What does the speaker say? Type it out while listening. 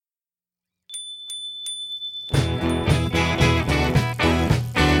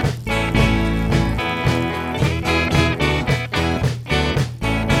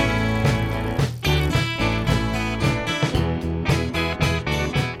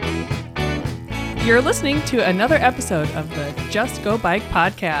You're listening to another episode of the Just Go Bike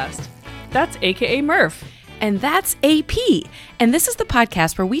podcast. That's AKA Murph. And that's AP. And this is the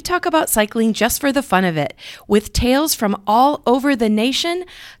podcast where we talk about cycling just for the fun of it, with tales from all over the nation.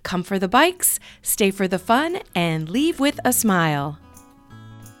 Come for the bikes, stay for the fun, and leave with a smile.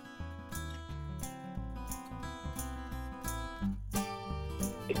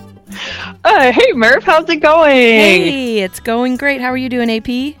 Hey Murph, how's it going? Hey, it's going great. How are you doing,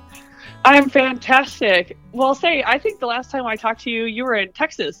 AP? I'm fantastic. Well, I think the last time I talked to you, you were in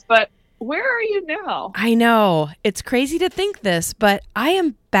Texas, but where are you now? I know. It's crazy to think this, but I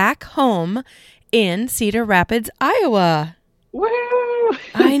am back home in Cedar Rapids, Iowa. Woo!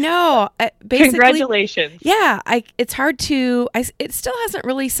 I know. Congratulations. Yeah, it's hard to, it still hasn't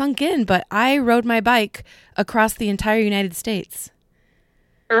really sunk in, but I rode my bike across the entire United States.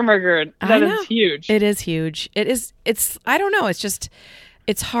 Ermagerd, that is huge. It is huge. I don't know.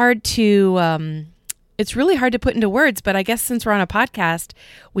 It's hard to, it's really hard to put into words, but I guess since we're on a podcast,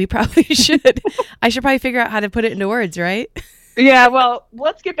 we probably should. I should probably figure out how to put it into words, right? Yeah, well,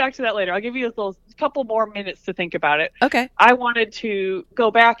 let's get back to that later. I'll give you a couple more minutes to think about it. Okay. I wanted to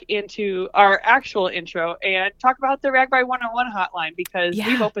go back into our actual intro and talk about the RAGBRAI 101 hotline because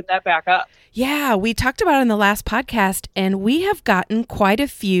we've opened that back up. Yeah, we talked about it in the last podcast, and we have gotten quite a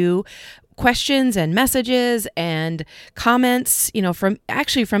few questions and messages and comments,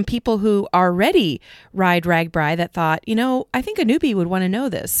 from people who already ride RAGBRAI that thought, I think a newbie would want to know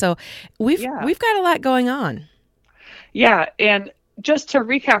this. So we've got a lot going on. Yeah, and just to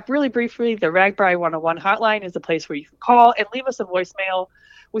recap really briefly, the RAGBRAI 101 hotline is a place where you can call and leave us a voicemail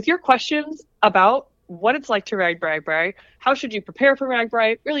with your questions about what it's like to ride RAGBRAI, how should you prepare for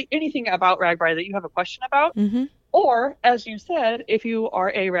RAGBRAI, really anything about RAGBRAI that you have a question about. Mm-hmm. Or, as you said, if you are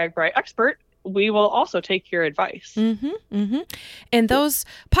a RAGBRAI expert, we will also take your advice. Mm-hmm, mm-hmm. And those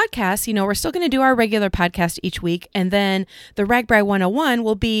podcasts, we're still going to do our regular podcast each week. And then the RAGBRAI 101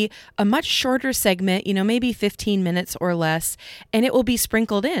 will be a much shorter segment, maybe 15 minutes or less, and it will be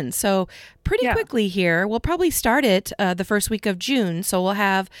sprinkled in. So pretty quickly here, we'll probably start it the first week of June. So we'll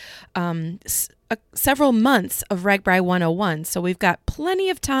have several months of RAGBRAI 101. So we've got plenty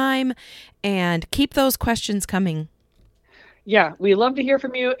of time, and keep those questions coming. Yeah, we love to hear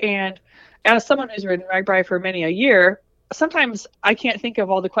from you. And as someone who's ridden RAGBRAI for many a year, sometimes I can't think of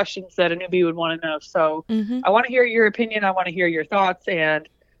all the questions that a newbie would want to know. So I want to hear your opinion. I want to hear your thoughts. And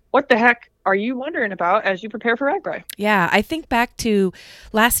what the heck are you wondering about as you prepare for RAGBRAI? Yeah, I think back to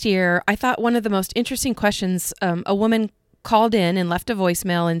last year, I thought one of the most interesting questions, a woman called in and left a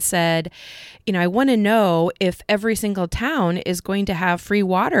voicemail and said, I want to know if every single town is going to have free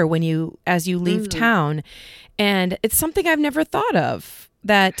water as you leave town. And it's something I've never thought of,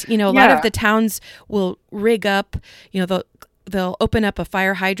 that, a lot of the towns will rig up, they'll open up a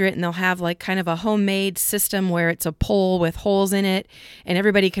fire hydrant and they'll have like kind of a homemade system where it's a pole with holes in it and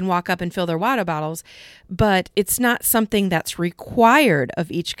everybody can walk up and fill their water bottles, but it's not something that's required of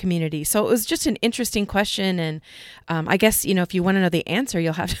each community. So it was just an interesting question. And I guess, if you want to know the answer,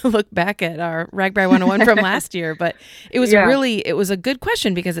 you'll have to look back at our RAGBRAI 101 from last year, but it was it was a good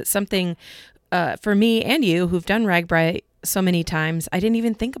question because it's something for me and you who've done RAGBRAI so many times, I didn't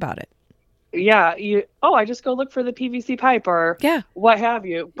even think about it. Yeah, I just go look for the PVC pipe or what have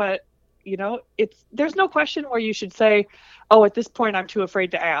you. But, there's no question where you should say, at this point I'm too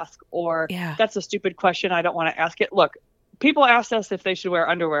afraid to ask, or that's a stupid question, I don't want to ask it. Look, people asked us if they should wear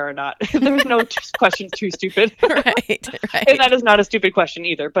underwear or not. There's no question too stupid. Right. And that is not a stupid question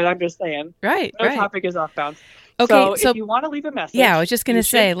either, but I'm just saying. Right. No topic is off bounds. Okay, so if you want to leave a message. Yeah, I was just going to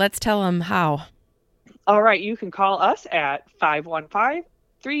say, let's tell them how. All right, you can call us at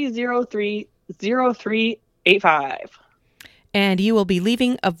 515-303-0385. And you will be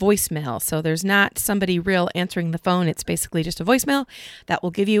leaving a voicemail. So there's not somebody real answering the phone. It's basically just a voicemail that will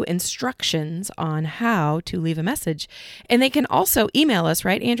give you instructions on how to leave a message. And they can also email us,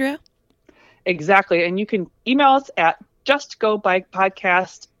 right, Andrea? Exactly. And you can email us at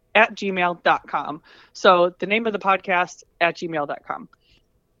justgobikepodcast@gmail.com. So the name of the podcast @gmail.com.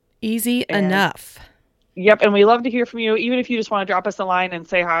 Easy enough. Yep, and we love to hear from you. Even if you just want to drop us a line and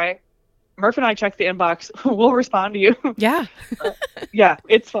say hi, Murph and I check the inbox. We'll respond to you. Yeah. Yeah,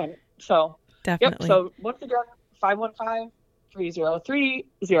 it's fun. So definitely. Yep, so once again,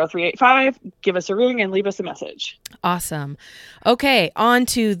 515-303-0385. Give us a ring and leave us a message. Awesome. Okay, on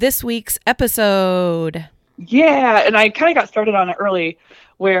to this week's episode. Yeah, and I kind of got started on it early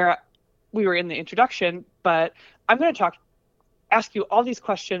where we were in the introduction, but I'm going to ask you all these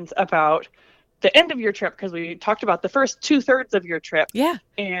questions about the end of your trip, because we talked about the first 2/3 of your trip. Yeah.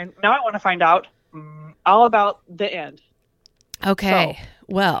 And now I want to find out all about the end. Okay. So,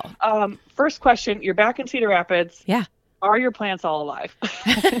 Well. First question, you're back in Cedar Rapids. Yeah. Are your plants all alive?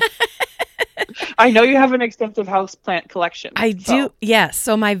 I know you have an extensive house plant collection. I do. Yes.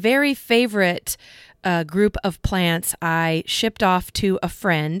 So my very favorite group of plants I shipped off to a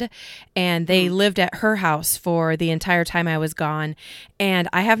friend, and they lived at her house for the entire time I was gone. And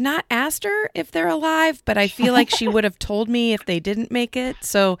I have not asked her if they're alive, but I feel like she would have told me if they didn't make it.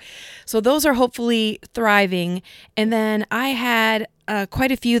 So those are hopefully thriving. And then I had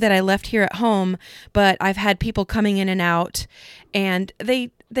quite a few that I left here at home, but I've had people coming in and out, and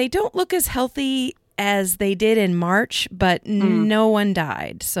they don't look as healthy as they did in March, but no one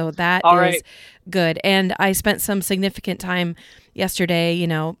died. So that is good. And I spent some significant time yesterday,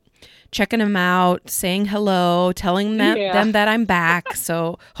 checking them out, saying hello, telling them that I'm back.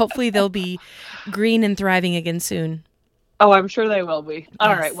 So hopefully they'll be green and thriving again soon. Oh, I'm sure they will be.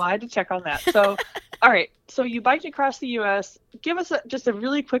 All right. Well, I had to check on that. So, all right. So you biked across the U.S. Give us just a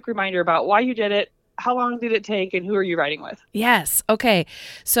really quick reminder about why you did it. How long did it take, and who are you riding with? Yes. Okay.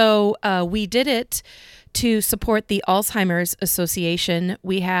 So we did it to support the Alzheimer's Association.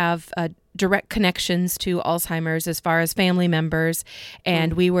 We have direct connections to Alzheimer's as far as family members,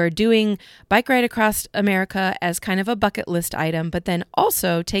 and we were doing Bike Ride Across America as kind of a bucket list item, but then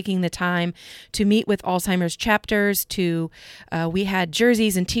also taking the time to meet with Alzheimer's chapters. We had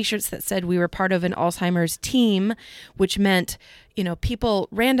jerseys and T-shirts that said we were part of an Alzheimer's team, which meant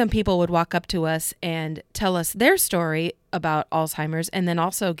random people would walk up to us and tell us their story about Alzheimer's and then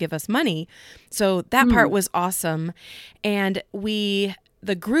also give us money. So that part was awesome. And the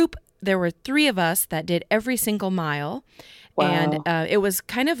group, there were 3 of us that did every single mile. Wow. And it was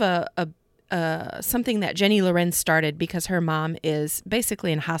kind of something that Jenny Lorenz started because her mom is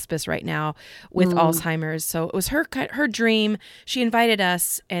basically in hospice right now with Alzheimer's. So it was her dream. She invited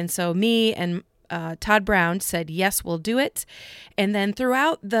us. And so me and Todd Brown said, yes, we'll do it. And then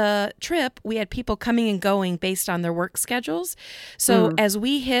throughout the trip, we had people coming and going based on their work schedules. So as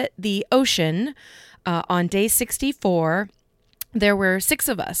we hit the ocean on day 64, there were 6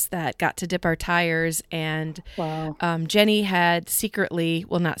 of us that got to dip our tires, and Jenny had not secretly,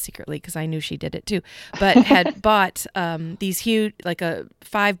 because I knew she did it too, but had bought these huge,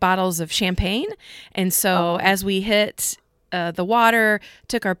 5 bottles of champagne. And so as we hit the water,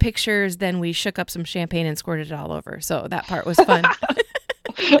 took our pictures, then we shook up some champagne and squirted it all over. So that part was fun.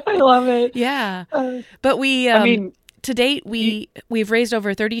 I love it. Yeah. But to date, we've raised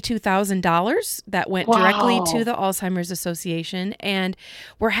over $32,000 that went directly to the Alzheimer's Association, and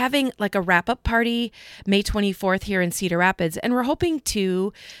we're having a wrap-up party May 24th here in Cedar Rapids, and we're hoping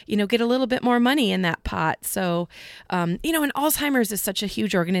to, get a little bit more money in that pot. So, and Alzheimer's is such a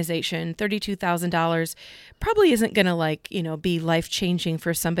huge organization. $32,000 probably isn't going to be life-changing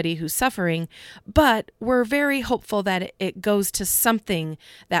for somebody who's suffering, but we're very hopeful that it goes to something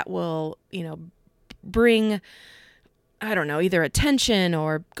that will, bring, I don't know, either attention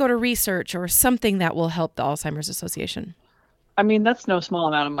or go to research or something that will help the Alzheimer's Association. I mean, that's no small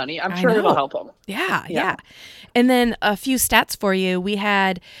amount of money. I'm sure it'll help them. Yeah. And then a few stats for you. We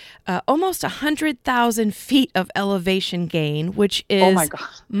had almost 100,000 feet of elevation gain, which is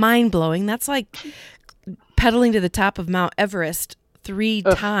mind-blowing. That's like pedaling to the top of Mount Everest 3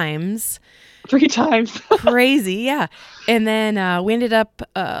 times. 3 times. Crazy, yeah. And then we ended up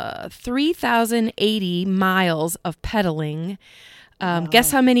 3,080 miles of pedaling.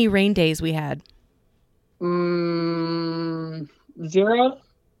 Guess how many rain days we had? 0?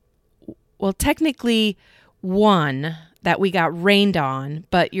 Well, technically 1 that we got rained on,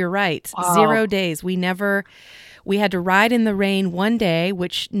 but you're right. 0 days. We had to ride in the rain one day,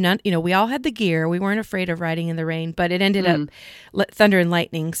 which we all had the gear. We weren't afraid of riding in the rain, but it ended up thunder and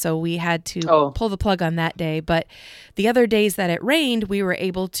lightning. So we had to pull the plug on that day. But the other days that it rained, we were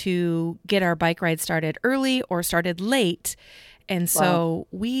able to get our bike ride started early or started late. And so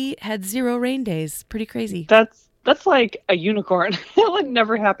we had 0 rain days. Pretty crazy. That's like a unicorn. It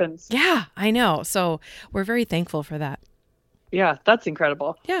never happens. Yeah, I know. So we're very thankful for that. Yeah, that's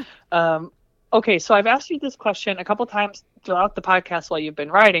incredible. Yeah. Okay, so I've asked you this question a couple times throughout the podcast while you've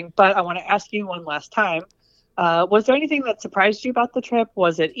been riding, but I want to ask you one last time. Was there anything that surprised you about the trip?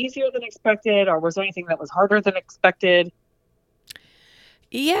 Was it easier than expected, or was there anything that was harder than expected?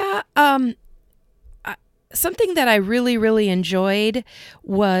 Yeah. Something that I really, really enjoyed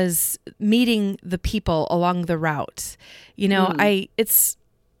was meeting the people along the route.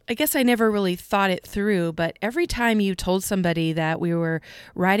 I guess I never really thought it through, but every time you told somebody that we were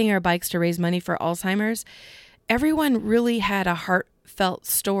riding our bikes to raise money for Alzheimer's, everyone really had a heartfelt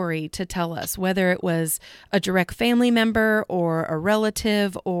story to tell us, whether it was a direct family member or a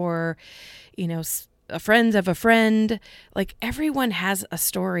relative or, a friend of a friend. Like everyone has a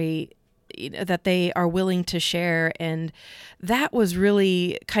story that they are willing to share. And that was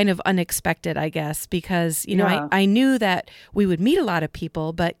really kind of unexpected, I guess, because, I knew that we would meet a lot of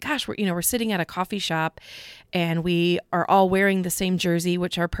people, but gosh, we're sitting at a coffee shop and we are all wearing the same jersey,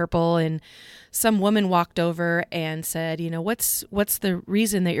 which are purple. And some woman walked over and said, what's the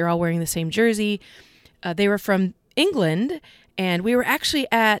reason that you're all wearing the same jersey? They were from England, and we were actually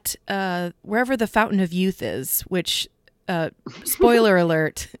at wherever the Fountain of Youth is, which, spoiler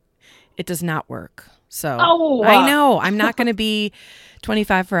alert, it does not work. So I know I'm not going to be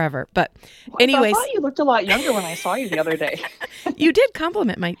 25 forever. But anyways, I thought you looked a lot younger when I saw you the other day. You did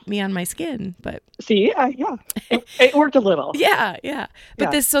compliment me on my skin, but see, yeah, it worked a little. Yeah.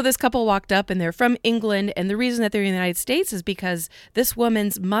 But this couple walked up, and they're from England, and the reason that they're in the United States is because this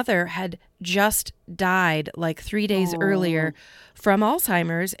woman's mother had just died like 3 days earlier from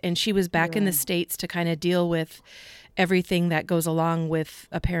Alzheimer's, and she was back in the States to kind of deal with everything that goes along with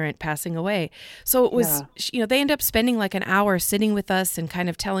a parent passing away. So it was, they end up spending like an hour sitting with us and kind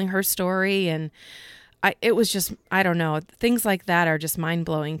of telling her story. And it was just, I don't know, things like that are just mind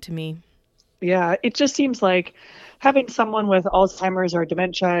blowing to me. Yeah. It just seems like having someone with Alzheimer's or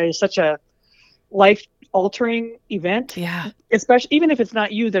dementia is such a life altering event. Yeah. Especially, even if it's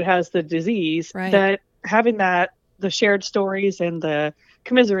not you that has the disease, that having the shared stories and the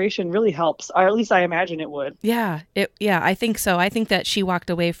commiseration really helps, or at least I imagine it would. Yeah, I think so. I think that she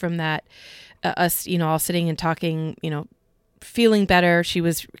walked away from that, us, all sitting and talking, feeling better. She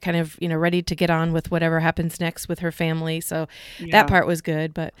was kind of, ready to get on with whatever happens next with her family. So that part was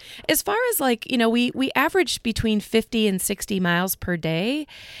good. But as far as we averaged between 50 and 60 miles per day.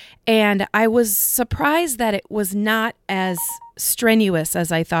 And I was surprised that it was not as strenuous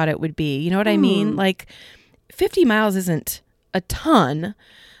as I thought it would be. You know what I mean? Like 50 miles isn't a ton,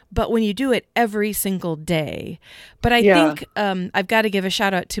 but when you do it every single day. But I think I've got to give a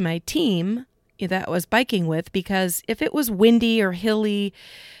shout out to my team that I was biking with, because if it was windy or hilly,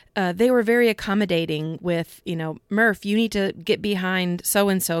 they were very accommodating with, Murph, you need to get behind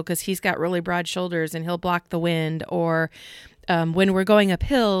so-and-so because he's got really broad shoulders and he'll block the wind. Or when we're going up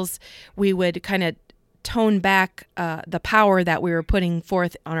hills, we would kind of tone back the power that we were putting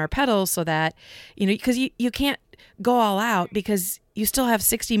forth on our pedals so that, because you can't go all out because you still have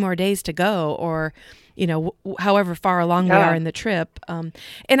 60 more days to go, or, however far along we are in the trip. And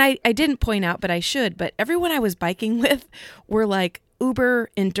I didn't point out, but I should, but everyone I was biking with were like uber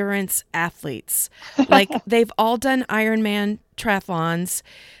endurance athletes. Like they've all done Ironman triathlons.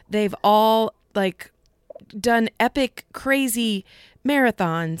 They've all like done epic, crazy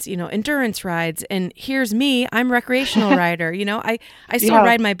marathons, endurance rides. And here's me, I'm recreational rider. I still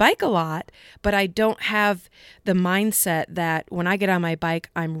ride my bike a lot, but I don't have the mindset that when I get on my bike,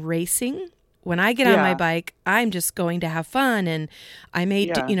 I'm racing. When I get on my bike, I'm just going to have fun. And I may,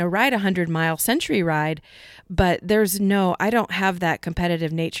 ride 100-mile century ride, but I don't have that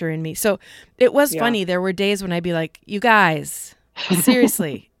competitive nature in me. So it was funny. There were days when I'd be like, you guys,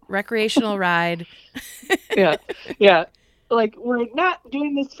 seriously, recreational ride. Yeah. Like, we're not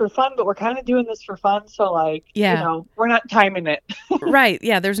doing this for fun, but we're kind of doing this for fun. So we're not timing it. Right.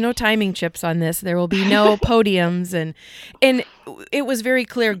 Yeah. There's no timing chips on this. There will be no podiums. And it was very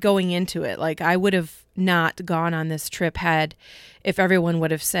clear going into it. Like, I would have not gone on this trip if everyone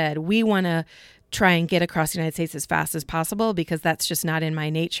would have said, we want to try and get across the United States as fast as possible, because that's just not in my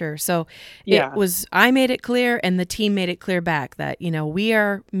nature. So I made it clear, and the team made it clear back that, we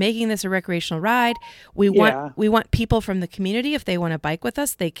are making this a recreational ride. We want people from the community, if they want to bike with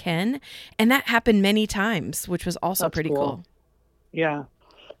us, they can. And that happened many times, which was also pretty cool. Yeah.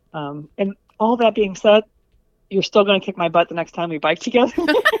 And all that being said, you're still going to kick my butt the next time we bike together.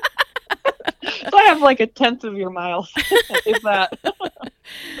 So I have like 1/10 of your miles, if that.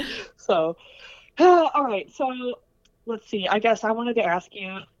 So, all right. So let's see. I guess I wanted to ask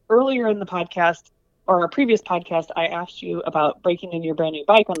you earlier in the podcast, or a previous podcast, I asked you about breaking in your brand new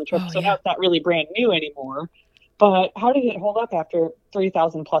bike on the trip. Now it's not really brand new anymore, but how did it hold up after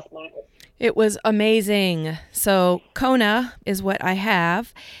 3,000 plus miles? It was amazing. So Kona is what I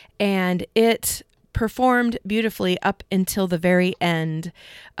have, and it performed beautifully up until the very end.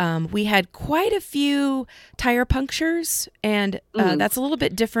 We had quite a few tire punctures, and that's a little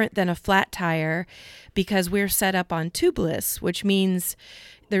bit different than a flat tire because we're set up on tubeless, which means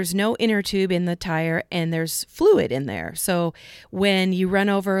there's no inner tube in the tire and there's fluid in there. So when you run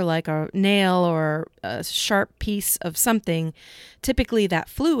over like a nail or a sharp piece of something, typically that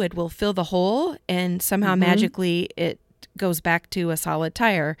fluid will fill the hole and somehow magically it goes back to a solid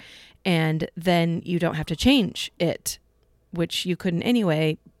tire. And then you don't have to change it, which you couldn't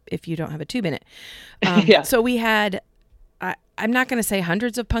anyway if you don't have a tube in it. Yeah. So we had, I'm not going to say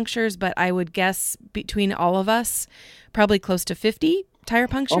hundreds of punctures, but I would guess between all of us, probably close to 50 tire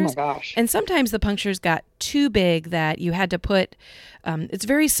punctures. Oh my gosh. And sometimes the punctures got too big that you had to put, it's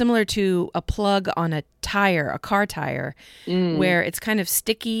very similar to a plug on a tire, a car tire, where it's kind of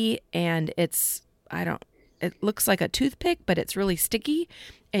sticky and it looks like a toothpick, but it's really sticky,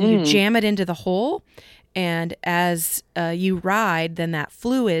 and you jam it into the hole. And as you ride, then that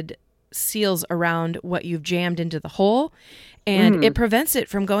fluid seals around what you've jammed into the hole, and it prevents it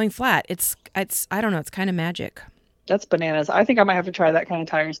from going flat. It's I don't know, it's kind of magic. That's bananas. I think I might have to try that kind of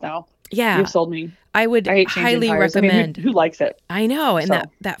tires now. Yeah. You've sold me. I would highly recommend. I mean, who likes it? I know. And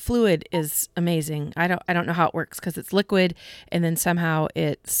that fluid is amazing. I don't know how it works because it's liquid and then somehow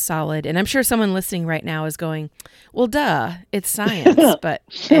it's solid. And I'm sure someone listening right now is going, well, duh, it's science. But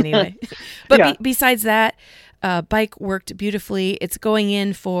anyway, besides that, bike worked beautifully. It's going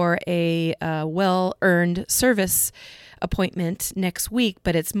in for a well-earned service appointment next week,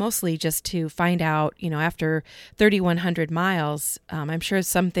 but it's mostly just to find out, after 3,100 miles, I'm sure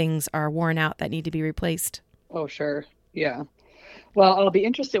some things are worn out that need to be replaced. Oh, sure. Yeah. Well, I'll be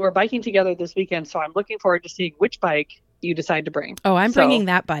interested. We're biking together this weekend, so I'm looking forward to seeing which bike you decide to bring. Oh, I'm bringing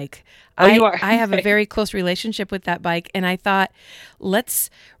that bike. You are? I have a very close relationship with that bike, and I thought, let's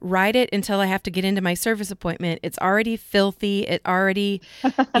ride it until I have to get into my service appointment. It's already filthy. It already,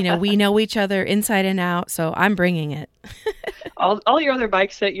 we know each other inside and out, so I'm bringing it. All your other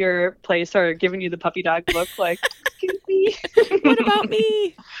bikes at your place are giving you the puppy dog look like, excuse me. What about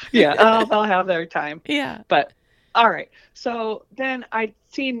me? Yeah, they'll have their time. Yeah. But all right. So then I'd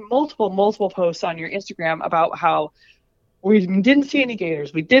seen multiple posts on your Instagram about how we didn't see any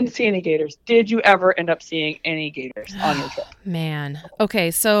gators. We didn't see any gators. Did you ever end up seeing any gators on your trip? Man.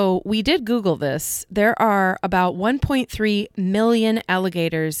 Okay, so we did Google this. There are about 1.3 million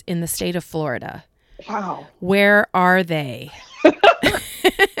alligators in the state of Florida. Wow. Where are they?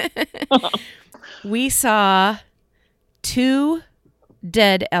 We saw 2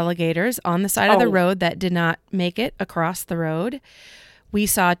 dead alligators on the side of the road that did not make it across the road. We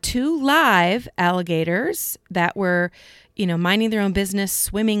saw 2 live alligators that were, minding their own business,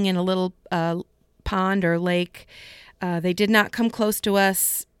 swimming in a little pond or lake. They did not come close to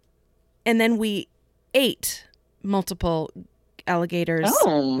us. And then we ate multiple alligators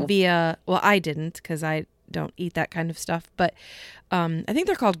I didn't because I don't eat that kind of stuff. But I think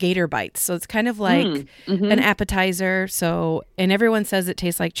they're called gator bites. So it's kind of like an appetizer. So, and everyone says it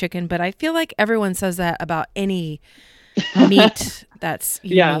tastes like chicken, but I feel like everyone says that about any meat that's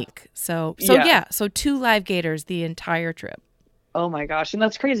unique. So 2 live gators the entire trip. Oh my gosh. And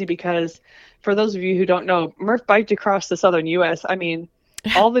that's crazy because for those of you who don't know, Murph biked across the southern US. I mean,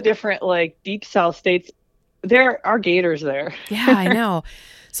 all the different deep south states, there are gators there. Yeah, I know.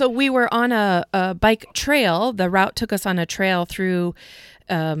 So we were on a bike trail. The route took us on a trail through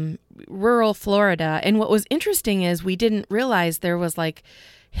rural Florida. And what was interesting is we didn't realize there was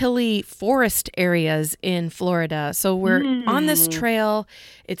hilly forest areas in Florida. So we're on this trail.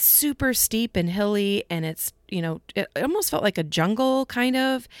 It's super steep and hilly, and it's, it almost felt like a jungle kind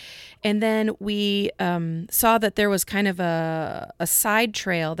of. And then we saw that there was kind of a side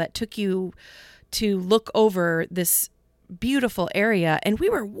trail that took you to look over this beautiful area, and we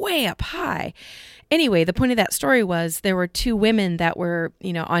were way up high. Anyway, the point of that story was there were 2 women that were,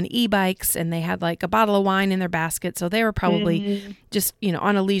 on e-bikes, and they had a bottle of wine in their basket. So they were probably just,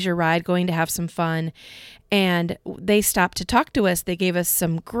 on a leisure ride going to have some fun. And they stopped to talk to us. They gave us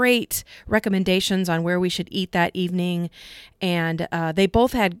some great recommendations on where we should eat that evening. And they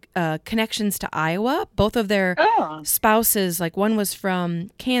both had connections to Iowa. Both of their spouses, one was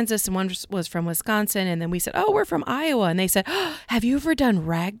from Kansas and one was from Wisconsin. And then we said, we're from Iowa. And they said, have you ever done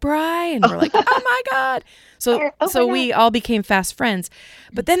RAGBRAI? And we're like, oh my God. So we all became fast friends.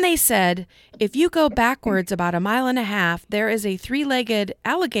 But then they said, if you go backwards about 1.5 miles, there is a 3-legged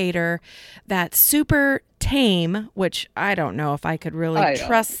alligator that's super tame, which I don't know if I could really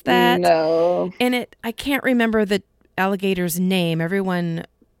trust that. No. And I can't remember the alligator's name. Everyone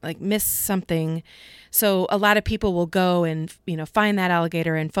missed something. So a lot of people will go and, find that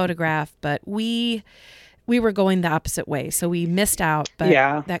alligator and photograph, but we were going the opposite way. So we missed out, but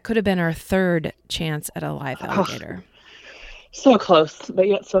that could have been our 3rd chance at a live alligator. So close, but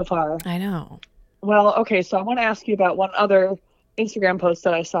yet so far. I know. Well, okay. So I want to ask you about one other Instagram post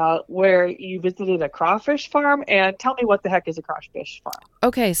that I saw where you visited a crawfish farm, and tell me what the heck is a crawfish farm.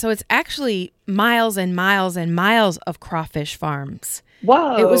 Okay, so it's actually miles and miles and miles of crawfish farms.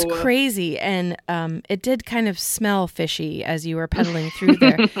 Whoa. It was crazy. And it did kind of smell fishy as you were pedaling through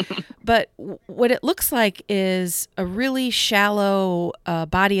there. But what it looks like is a really shallow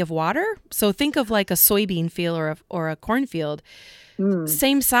body of water. So think of like a soybean field or a cornfield.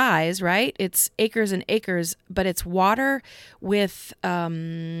 Same size, right? It's acres and acres, but it's water with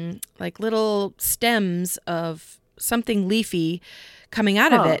like little stems of something leafy coming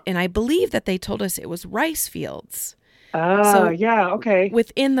out of it. And I believe that they told us it was rice fields. So, yeah, okay.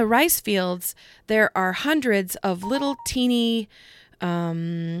 Within the rice fields, there are hundreds of little teeny, they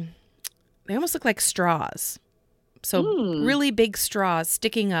almost look like straws. So really big straws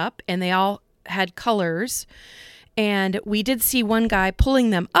sticking up, and they all had colors. And we did see one guy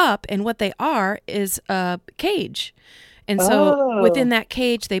pulling them up, and what they are is a cage. And so within that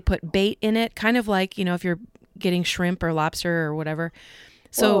cage, they put bait in it, kind of like, if you're getting shrimp or lobster or whatever.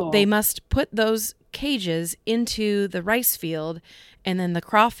 So they must put those cages into the rice field, and then the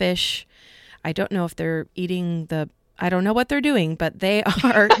crawfish, I don't know if they're eating I don't know what they're doing, but they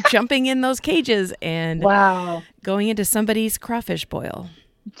are jumping in those cages and going into somebody's crawfish boil.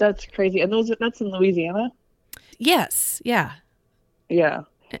 That's crazy. And that's in Louisiana? Yes. Yeah. Yeah.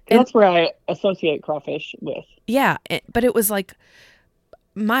 That's where I associate crawfish with. Yeah. But it was like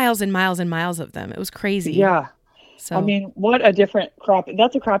miles and miles and miles of them. It was crazy. Yeah. So, I mean, what a different crop.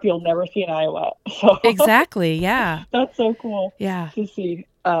 That's a crop you'll never see in Iowa. So. Exactly. Yeah. That's so cool. Yeah. To see.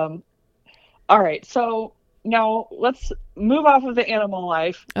 All right. So now let's move off of the animal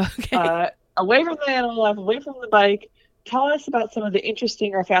life. Okay. Away from the animal life, away from the bike. Tell us about some of the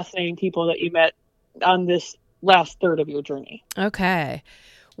interesting or fascinating people that you met on this last third of your journey. Okay.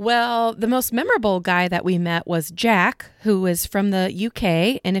 Well, the most memorable guy that we met was Jack, who is from the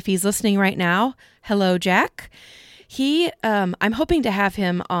UK. And if he's listening right now, hello, Jack. I'm hoping to have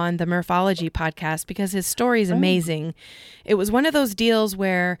him on the Murphology podcast because his story is amazing. It was one of those deals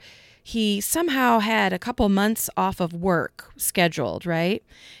where he somehow had a couple months off of work scheduled, right?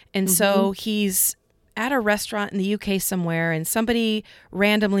 And so he's at a restaurant in the UK somewhere, and somebody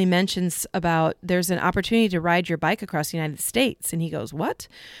randomly mentions about there's an opportunity to ride your bike across the United States. And he goes, what?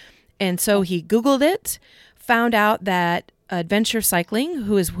 And so he Googled it, found out that Adventure Cycling,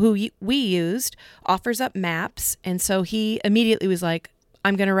 who we used, offers up maps. And so he immediately was like,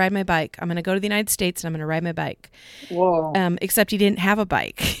 I'm going to ride my bike. I'm going to go to the United States and I'm going to ride my bike. Whoa. Except he didn't have a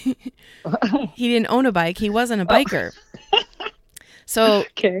bike. He didn't own a bike. He wasn't a biker. So,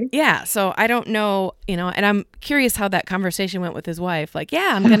 yeah, so I don't know, and I'm curious how that conversation went with his wife. Like,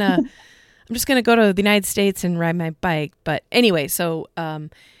 yeah, I'm just going to go to the United States and ride my bike. But anyway, so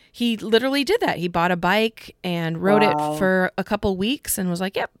he literally did that. He bought a bike and rode it for a couple weeks and was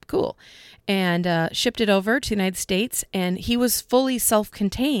like, yep, cool. And shipped it over to the United States. And he was fully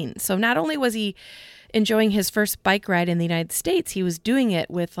self-contained. So not only was he enjoying his first bike ride in the United States, he was doing it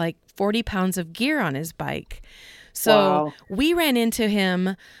with like 40 pounds of gear on his bike. So we ran into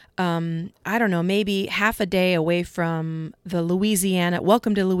him, I don't know, maybe half a day away from the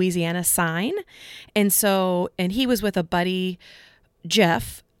Welcome to Louisiana sign. And he was with a buddy,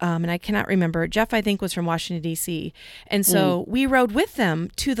 Jeff, and I cannot remember. Jeff, I think, was from Washington, D.C. And so we rode with them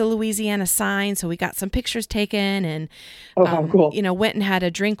to the Louisiana sign. So we got some pictures taken and, cool. Went and had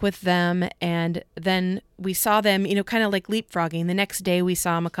a drink with them. And then we saw them, kind of like leapfrogging. The next day we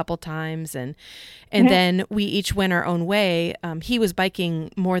saw him a couple times and then we each went our own way. He was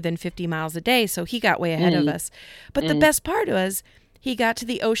biking more than 50 miles a day, so he got way ahead of us. But the best part was he got to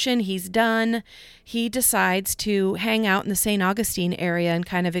the ocean. He's done. He decides to hang out in the St. Augustine area and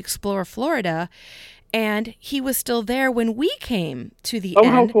kind of explore Florida. And he was still there when we came to the end.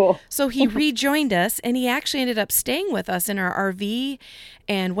 How cool. So he rejoined us, and he actually ended up staying with us in our RV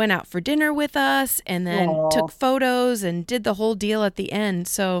and went out for dinner with us and then took photos and did the whole deal at the end.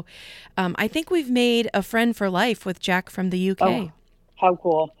 So I think we've made a friend for life with Jack from the UK. Oh, how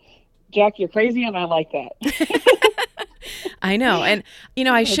cool. Jack, you're crazy, and I like that. I know. And,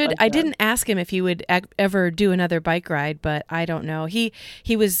 I didn't ask him if he would ever do another bike ride, but I don't know.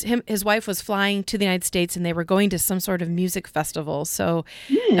 His wife was flying to the United States and they were going to some sort of music festival. So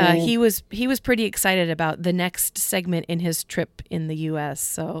he was pretty excited about the next segment in his trip in the U.S.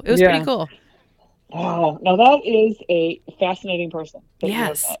 So it was pretty cool. Wow. Now that is a fascinating person.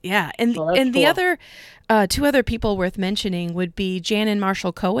 Yes. Yeah. And cool. The other two other people worth mentioning would be Jan and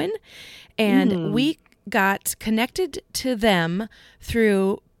Marshall Cohen. And we got connected to them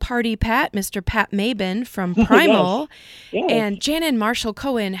through Party Pat, Mr. Pat Mabin from Primal. Yes. And Jan and Marshall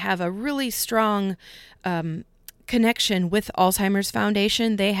Cohen have a really strong connection with Alzheimer's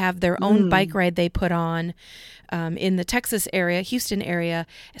Foundation. They have their own bike ride they put on in the Texas area, Houston area.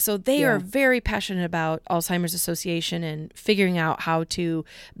 So they are very passionate about Alzheimer's Association and figuring out how to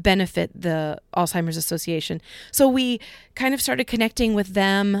benefit the Alzheimer's Association. So we kind of started connecting with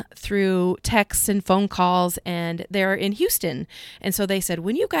them through texts and phone calls, and they're in Houston. And so they said,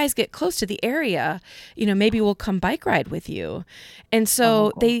 when you guys get close to the area, maybe we'll come bike ride with you. And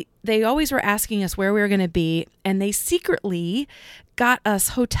so they always were asking us where we were going to be, and they secretly got us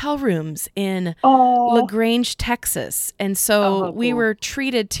hotel rooms in LaGrange, Texas. And so we were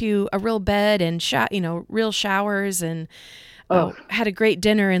treated to a real bed and real showers, and had a great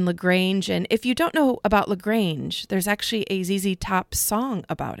dinner in LaGrange. And if you don't know about LaGrange, there's actually a ZZ Top song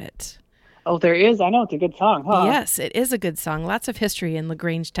about it. Oh, there is. I know it's a good song, huh? Yes, it is a good song. Lots of history in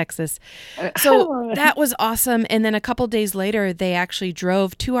LaGrange, Texas. So that was awesome. And then a couple days later, they actually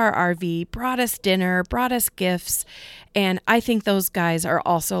drove to our RV, brought us dinner, brought us gifts. And I think those guys are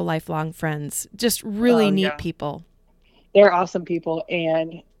also lifelong friends. Just really neat people. They're awesome people.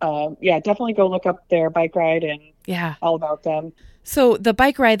 And definitely go look up their bike ride and all about them. So the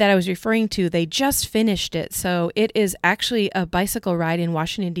bike ride that I was referring to, they just finished it. So it is actually a bicycle ride in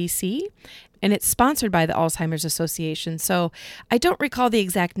Washington, D.C., and it's sponsored by the Alzheimer's Association. So I don't recall the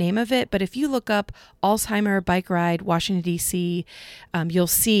exact name of it, but if you look up Alzheimer Bike Ride, Washington, D.C., you'll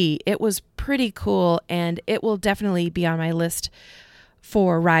see it was pretty cool, and it will definitely be on my list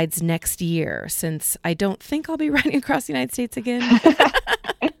for rides next year, since I don't think I'll be riding across the United States again.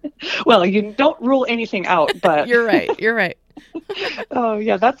 Well, you don't rule anything out, but... You're right. Oh,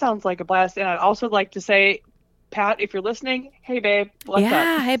 yeah, that sounds like a blast. And I'd also like to say, Pat, if you're listening, hey, babe, what's up?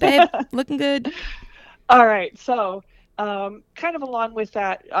 Yeah, hey, babe, looking good. All right, so kind of along with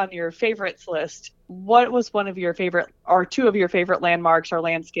that on your favorites list, what was one of your favorite or two of your favorite landmarks or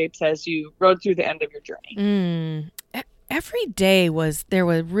landscapes as you rode through the end of your journey? Every day there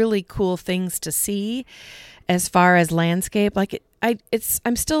were really cool things to see as far as landscape.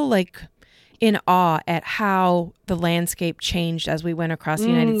 I'm still like in awe at how the landscape changed as we went across the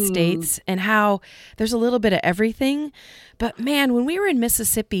United States, and how there's a little bit of everything. But man, when we were in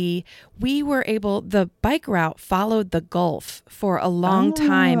Mississippi, the bike route followed the Gulf for a long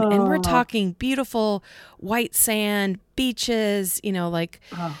time. And we're talking beautiful white sand, beaches,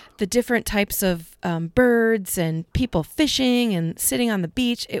 the different types of birds and people fishing and sitting on the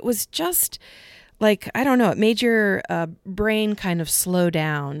beach. It was just... I don't know, it made your brain kind of slow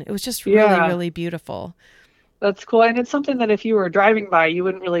down. It was just really, really beautiful. That's cool. And it's something that if you were driving by, you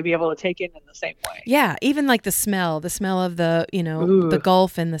wouldn't really be able to take in the same way. Yeah, even like the smell of the, the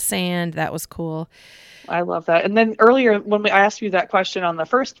Gulf and the sand, that was cool. I love that. And then earlier when I asked you that question on the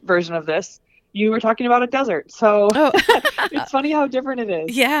first version of this, you were talking about a desert. So it's funny how different it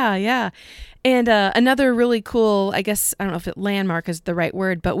is. Yeah. And another really cool, I guess, I don't know if landmark is the right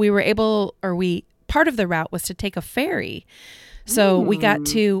word, but part of the route was to take a ferry. So we got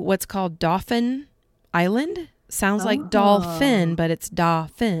to what's called Dauphin Island. Sounds like dolphin, but it's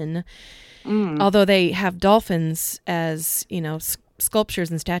Dauphin. Although they have dolphins as,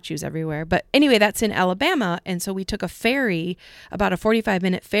 sculptures and statues everywhere. But anyway, that's in Alabama. And so we took a ferry, about a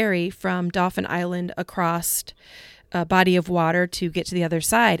 45-minute ferry from Dauphin Island across a body of water to get to the other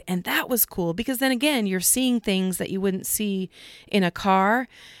side. And that was cool because then again, you're seeing things that you wouldn't see in a car.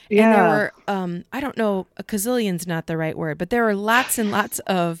 Yeah. And there were, I don't know, a gazillion's not the right word, but there were lots and lots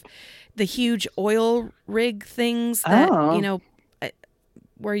of the huge oil rig things that,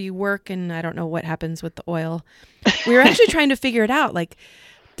 where you work, and I don't know what happens with the oil. We were actually trying to figure it out.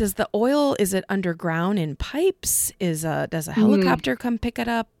 Does the oil, is it underground in pipes? Does a helicopter come pick it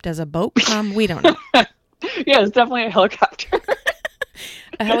up? Does a boat come? We don't know. Yeah, it's definitely a helicopter.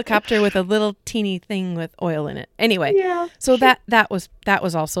 A helicopter with a little teeny thing with oil in it. Anyway, so that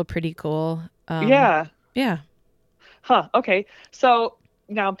was also pretty cool. Yeah. Huh. Okay. So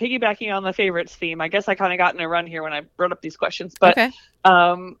now piggybacking on the favorites theme, I guess I kind of got in a run here when I brought up these questions. But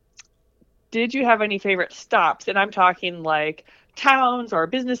did you have any favorite stops? And I'm talking like towns or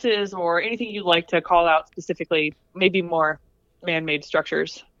businesses or anything you'd like to call out specifically, maybe more man-made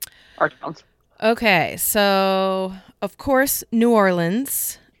structures or towns. Okay, so of course, New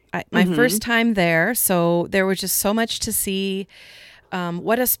Orleans, my first time there. So there was just so much to see.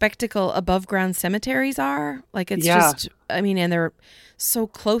 What a spectacle above ground cemeteries are. Just, and they're so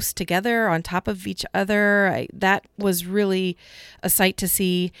close together on top of each other. That was really a sight to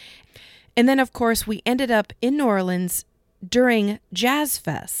see. And then, of course, we ended up in New Orleans during Jazz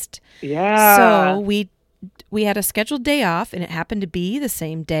Fest. Yeah. So we had a scheduled day off, and it happened to be the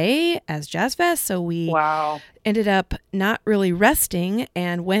same day as Jazz Fest. So we ended up not really resting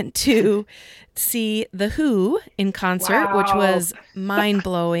and went to see The Who in concert, which was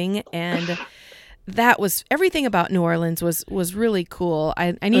mind-blowing. And that was everything about New Orleans was really cool.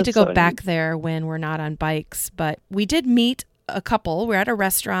 I need to go back there when we're not on bikes, but we did meet a couple. We're at a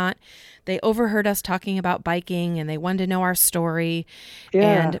restaurant. They overheard us talking about biking and they wanted to know our story.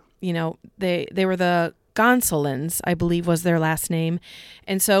 And, they were the Gonsolins, I believe was their last name.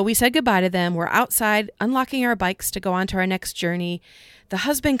 And so we said goodbye to them. We're outside unlocking our bikes to go on to our next journey. The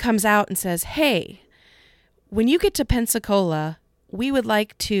husband comes out and says, "Hey, when you get to Pensacola, we would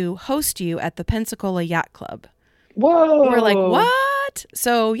like to host you at the Pensacola Yacht Club." Whoa. We're like, what?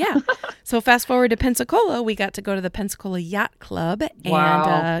 So, yeah. So fast forward to Pensacola, we got to go to the Pensacola Yacht Club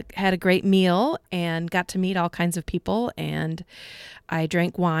and had a great meal and got to meet all kinds of people. And I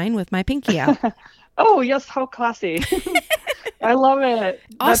drank wine with my pinky out. Oh, yes. How classy. I love it.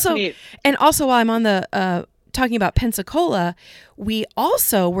 That's neat. And also while I'm on the talking about Pensacola, we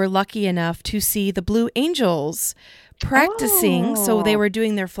also were lucky enough to see the Blue Angels practicing. Oh. So they were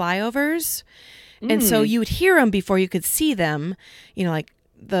doing their flyovers. And so you would hear them before you could see them, like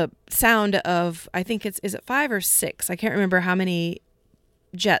the sound of, I think is it 5 or 6? I can't remember how many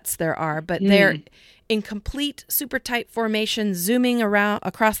jets there are, but they're in complete super tight formation, zooming around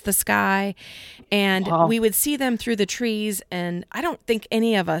across the sky. And we would see them through the trees. And I don't think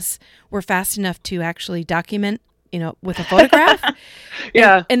any of us were fast enough to actually document, with a photograph.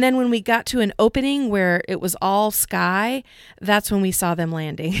 Yeah. And then when we got to an opening where it was all sky, that's when we saw them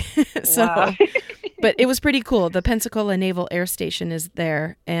landing. So, but it was pretty cool. The Pensacola Naval Air Station is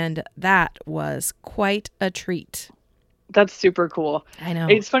there, and that was quite a treat. That's super cool. I know.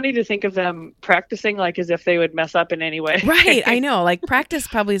 It's funny to think of them practicing like as if they would mess up in any way. Right. I know. Like practice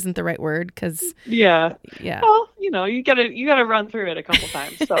probably isn't the right word because. Yeah. Yeah. Well, you gotta run through it a couple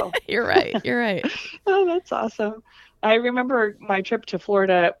times. So. You're right. You're right. Oh, that's awesome. I remember my trip to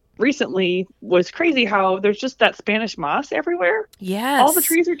Florida recently was crazy how there's just that Spanish moss everywhere. Yes. All the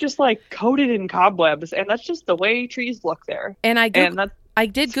trees are just like coated in cobwebs, and that's just the way trees look there. And I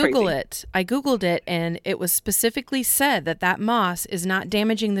did Google it. I Googled it, and it was specifically said that moss is not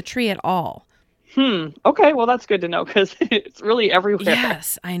damaging the tree at all. Okay. Well, that's good to know because it's really everywhere.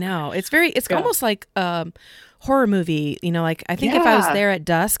 Yes, I know. It's almost like a horror movie. Like I think if I was there at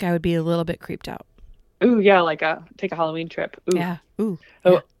dusk, I would be a little bit creeped out. Ooh, yeah, like take a Halloween trip. Ooh. Yeah. Ooh.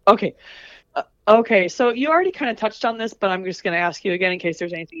 Oh, yeah. Okay. Okay, so you already kind of touched on this, but I'm just going to ask you again in case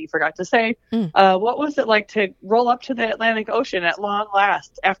there's anything you forgot to say. What was it like to roll up to the Atlantic Ocean at long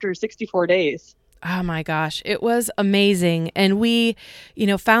last after 64 days? Oh my gosh, it was amazing. And we,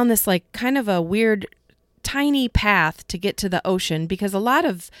 found this like kind of a weird tiny path to get to the ocean because a lot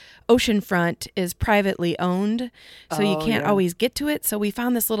of oceanfront is privately owned, so you can't always get to it. So we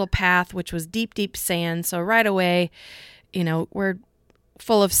found this little path which was deep, deep sand. So right away, we're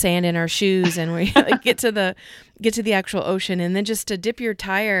full of sand in our shoes and we get to the actual ocean, and then just to dip your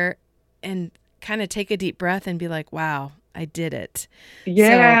tire and kind of take a deep breath and be like, wow, I did it.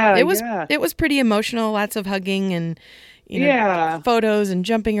 Yeah. So it was pretty emotional, lots of hugging and photos and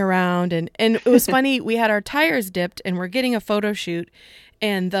jumping around. And it was funny. We had our tires dipped and we're getting a photo shoot,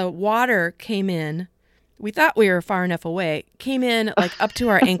 and the water came in. We thought we were far enough away, came in like up to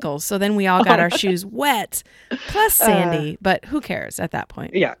our ankles. So then we all got our shoes wet, plus sandy, but who cares at that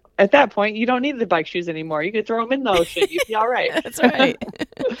point? Yeah. At that point, you don't need the bike shoes anymore. You could throw them in the ocean. You'd be all right. That's right.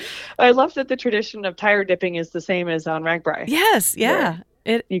 I love that the tradition of tire dipping is the same as on RAGBRAI. Yes. Yeah.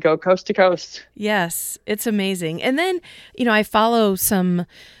 You go coast to coast. Yes. It's amazing. And then, I follow some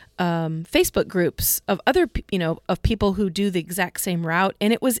Facebook groups of other, of people who do the exact same route.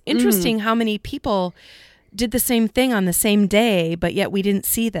 And it was interesting how many people did the same thing on the same day, but yet we didn't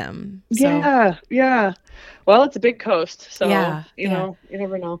see them. So. Yeah. Well, it's a big coast, so you know, you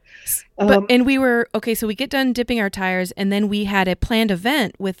never know. And we were so we get done dipping our tires, and then we had a planned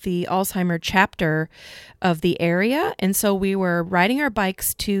event with the Alzheimer chapter of the area, and so we were riding our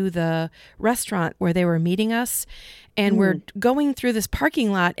bikes to the restaurant where they were meeting us, and we're going through this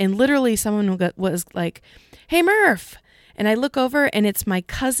parking lot, and literally someone was like, "Hey, Murph," and I look over, and it's my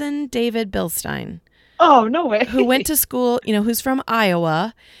cousin David Bilstein. Oh, no way. Who went to school, who's from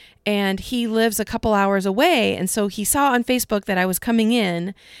Iowa, and he lives a couple hours away. And so he saw on Facebook that I was coming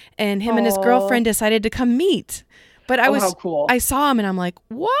in, and him and his girlfriend decided to come meet. But how cool. I saw him and I'm like,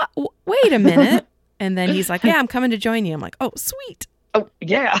 what? Wait a minute. And then he's like, yeah, I'm coming to join you. I'm like, oh, sweet. Oh,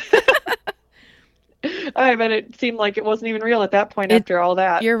 yeah. I bet it seemed like it wasn't even real at that point after all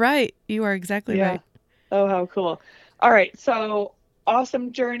that. You're right. You are exactly right. Oh, how cool. All right. So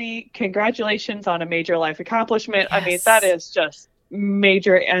awesome journey. Congratulations on a major life accomplishment. Yes. I mean, that is just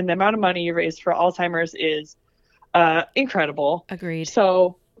major. And the amount of money you raised for Alzheimer's is incredible. Agreed.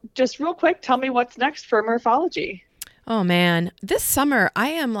 So just real quick, tell me what's next for Murphology. Oh, man. This summer, I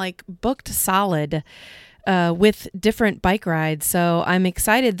am like booked solid with different bike rides. So I'm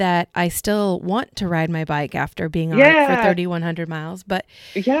excited that I still want to ride my bike after being on it for 3,100 miles. But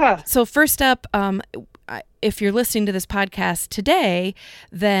yeah. So first up, if you're listening to this podcast today,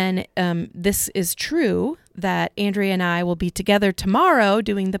 then this is true that Andrea and I will be together tomorrow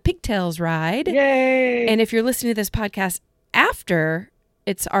doing the Pigtails ride. Yay! And if you're listening to this podcast after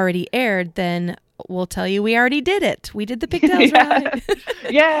it's already aired, then we'll tell you we already did it. We did the Pigtails ride.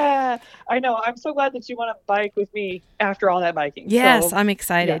 Yeah, I know. I'm so glad that you want to bike with me after all that biking. Yes, so, I'm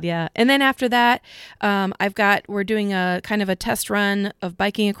excited. Yeah. And then after that, we're doing a kind of a test run of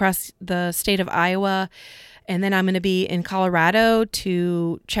biking across the state of Iowa. And then I'm going to be in Colorado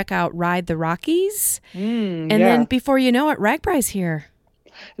to check out Ride the Rockies. Then before you know it, RAGBRAI's here.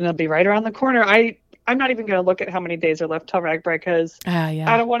 And it'll be right around the corner. I'm not even going to look at how many days are left till RAGBRAI because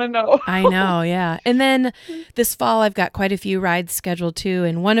I don't want to know. I know, yeah. And then this fall, I've got quite a few rides scheduled too.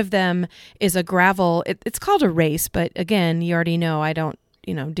 And one of them is a gravel. It's called a race, but again, you already know I don't,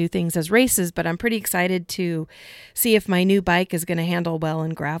 do things as races. But I'm pretty excited to see if my new bike is going to handle well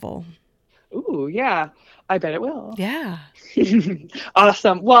in gravel. Ooh, yeah. I bet it will. Yeah.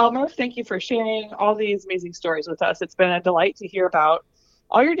 Awesome. Well, Murph, thank you for sharing all these amazing stories with us. It's been a delight to hear about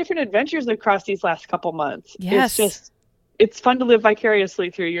all your different adventures across these last couple months. Yes. It's fun to live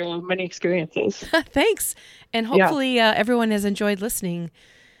vicariously through your many experiences. Thanks. And hopefully everyone has enjoyed listening.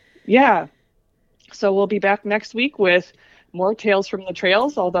 Yeah. So we'll be back next week with more Tales from the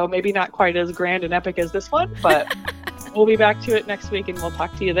Trails, although maybe not quite as grand and epic as this one, but we'll be back to it next week and we'll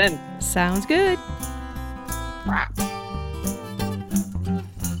talk to you then. Sounds good.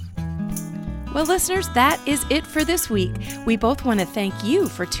 Well, listeners, that is it for this week. We both want to thank you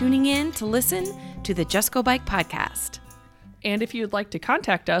for tuning in to listen to the Just Go Bike podcast. And if you'd like to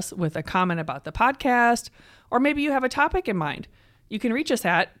contact us with a comment about the podcast, or maybe you have a topic in mind, you can reach us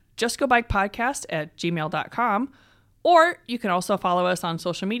at justgobikepodcast@gmail.com, or you can also follow us on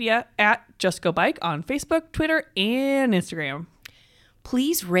social media at Just Go Bike on Facebook, Twitter, and Instagram.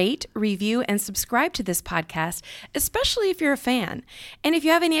 Please rate, review, and subscribe to this podcast, especially if you're a fan. And if you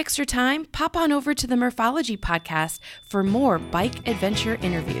have any extra time, pop on over to the Murphology podcast for more bike adventure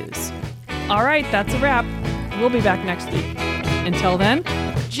interviews. All right, that's a wrap. We'll be back next week. Until then,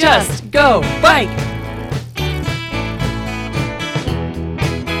 just go bike!